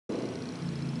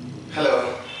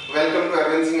Welcome to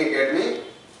Arbind Singh Academy.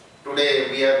 Today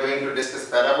we are going to discuss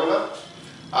parabola.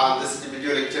 This is the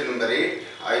video lecture number 8.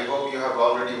 I hope you have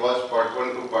already watched part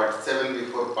 1 to part 7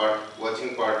 before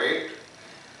watching part 8.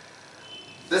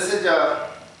 This is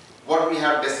what we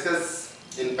have discussed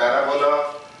in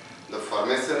parabola, the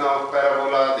formation of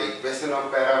parabola, the equation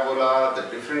of parabola, the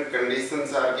different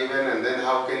conditions are given, and then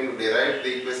how can you derive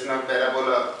the equation of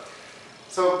parabola.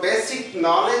 So basic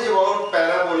knowledge about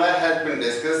parabola has been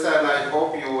discussed and I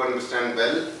hope you understand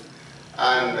well.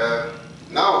 And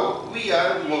now we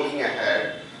are moving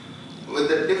ahead with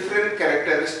the different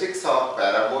characteristics of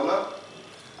parabola,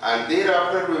 and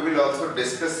thereafter we will also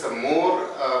discuss some more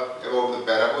about the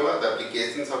parabola, the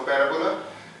applications of parabola,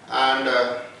 and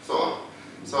so on.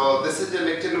 So this is the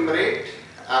lecture number 8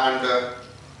 and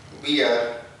we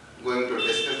are going to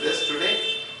discuss this today.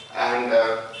 And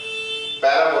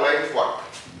parabola is what?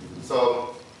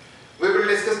 So we will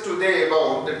discuss today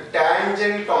about the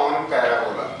tangent on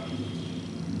parabola.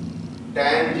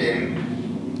 Tangent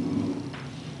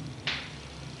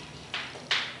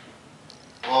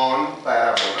on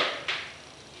parabola.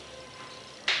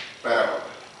 Parabola.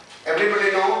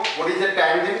 Everybody know what is a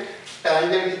tangent?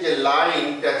 Tangent is a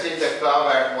line touching the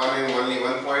curve at one and only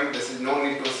one point. This is no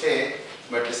need to say,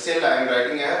 but still I am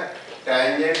writing here.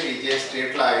 Tangent is a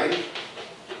straight line.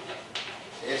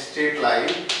 A straight line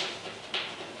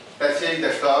touches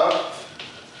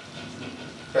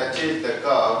the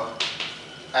curve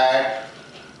at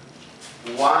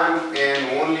one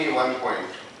and only one point.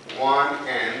 One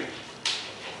and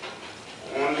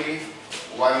only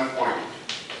one point.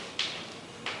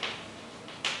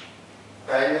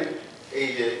 Tangent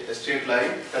is a straight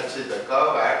line touches the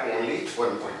curve at only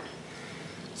one point.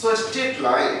 So a straight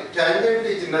line, tangent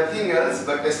is nothing else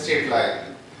but a straight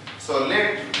line. So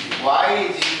let y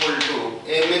is equal to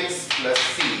mx plus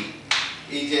c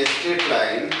is a straight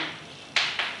line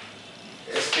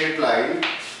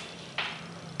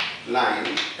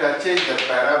touches the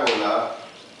parabola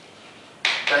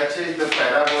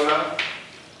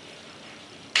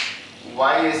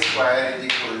y square is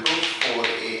equal to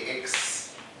 4ax,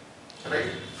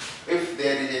 right? If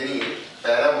there is any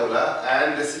parabola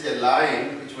and this is a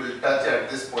line which will touch at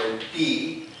this point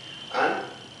P, and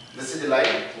this is the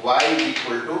line y is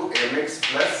equal to mx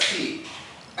plus c,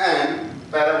 and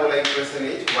parabola equation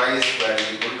is y square is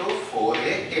equal to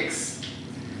 4ax.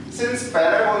 Since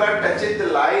parabola touches the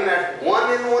line at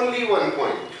one and only one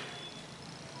point,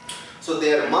 so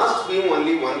there must be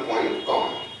only one point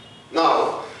common.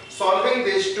 Now solving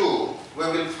these two, we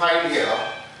will find here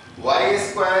y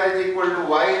square is equal to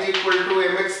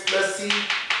mx plus c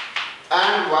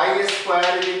and y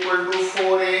square is equal to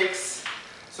 4ax.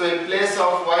 So in place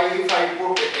of y, if I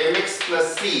put mx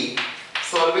plus c,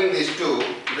 solving these two,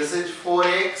 this is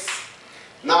 4x.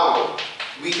 Now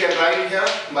we can write here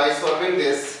by solving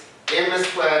this m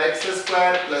square x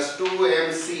square plus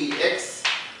 2mcx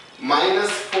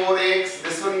minus 4x,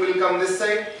 this one will come this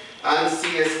side, and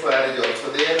c square is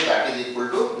also there, that is equal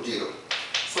to 0.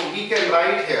 So we can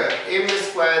write here m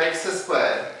square x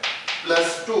square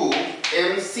plus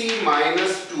 2mc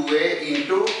minus 2a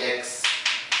into x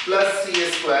plus c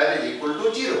square is equal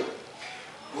to 0,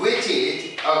 which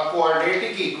is a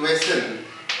quadratic equation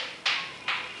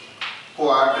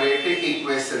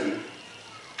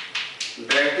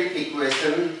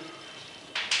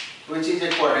which is a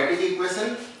quadratic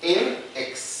equation in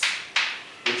x,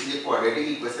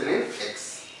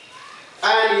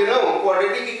 and you know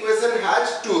quadratic equation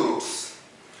has two roots,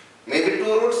 maybe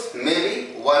two roots,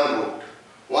 maybe one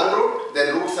root,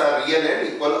 then roots are real and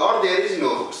equal, or there is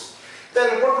no roots.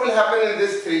 Then what will happen in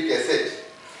these three cases?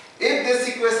 If this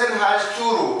equation has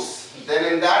two roots, then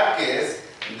in that case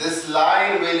this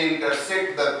line will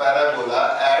intersect the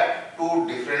parabola at two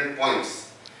different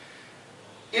points.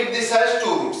 If this has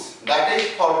two roots, that is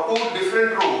for two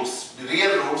different roots,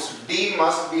 real roots, d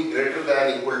must be greater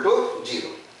than equal to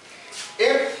 0.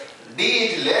 If d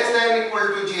is less than equal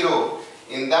to 0,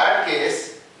 in that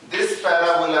case this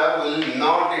parabola will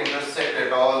not intersect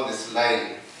at all this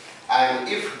line. And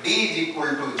if d is equal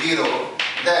to 0,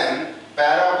 then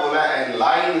parabola and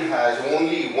line has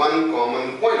only one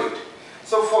common point.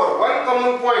 So for one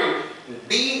common point,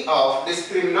 d of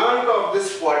discriminant of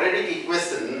this quadratic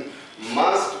equation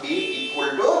must be equal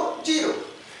to 0.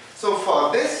 So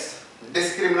for this,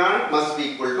 discriminant must be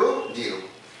equal to 0.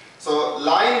 So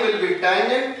line will be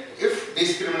tangent if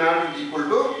discriminant is equal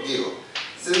to 0.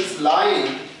 Since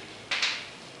line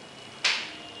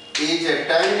is a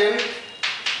tangent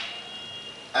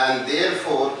and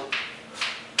therefore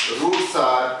roots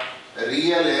are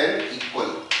real and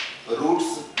equal.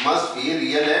 Roots are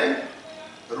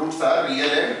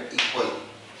real and equal.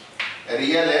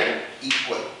 real and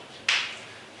equal.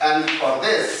 And for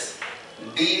this,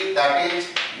 d, that is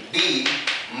d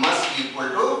must be equal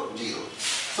to 0.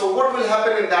 So what will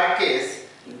happen in that case?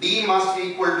 D must be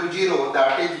equal to 0,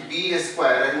 that is b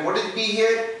square. And what is b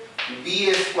here?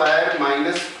 B square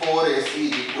minus 4ac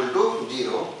is equal to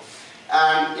 0.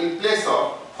 And in place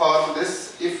of, for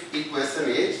this, if equation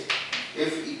is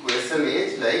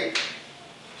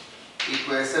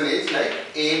like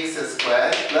ax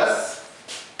square plus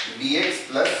bx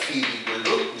plus c is equal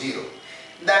to 0.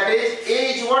 That is,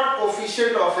 a is what?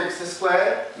 Coefficient of x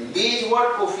square, b is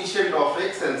what? Coefficient of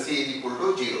x, and c is equal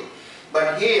to 0.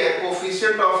 But here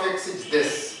coefficient of x is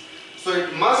this. So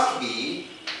it must be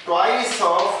twice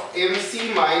of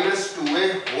mc minus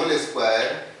 2a whole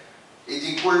square is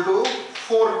equal to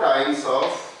 4 times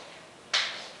of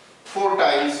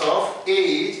a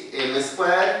is m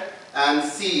square and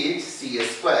c is c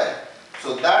square.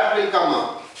 So that will come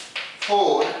up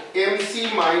 4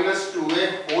 mc minus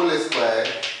 2a whole square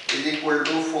is equal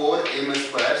to 4 m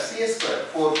square c square.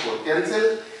 4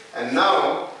 cancel. And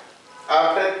now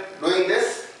after doing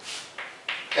this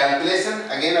calculation,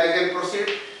 again I can proceed.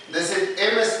 This is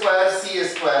m square c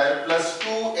square plus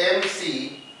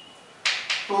 2mc,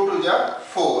 2 to the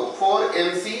 4,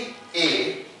 4mc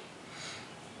a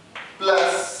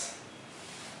plus,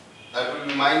 that will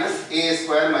be minus a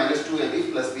square minus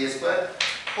 2ab plus b square.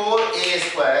 4a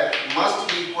square must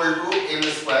be equal to m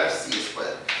square c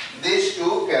square. These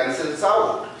two cancels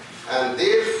out, and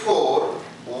therefore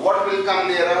what will come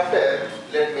thereafter?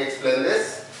 Let me explain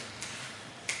this.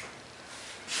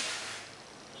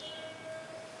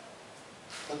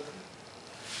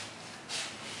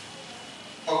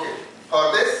 Okay,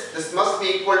 for this must be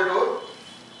equal to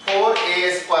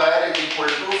 4a square is equal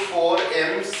to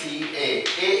 4mca.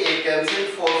 A cancel,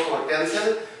 4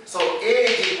 cancel. So a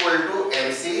is equal to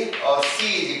mc or c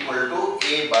is equal to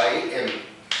a by m.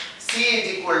 C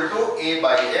is equal to a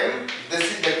by m. This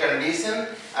is the condition,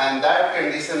 and that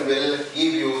condition will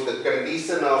give you the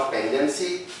condition of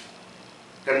tangency.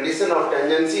 Condition of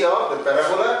tangency of the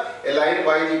parabola. A line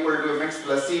y is equal to mx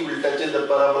plus c will touch the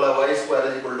parabola y square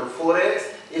is equal to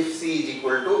 4x if c is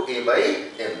equal to a by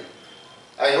m.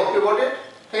 I hope you got it.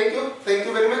 Thank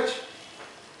you very much.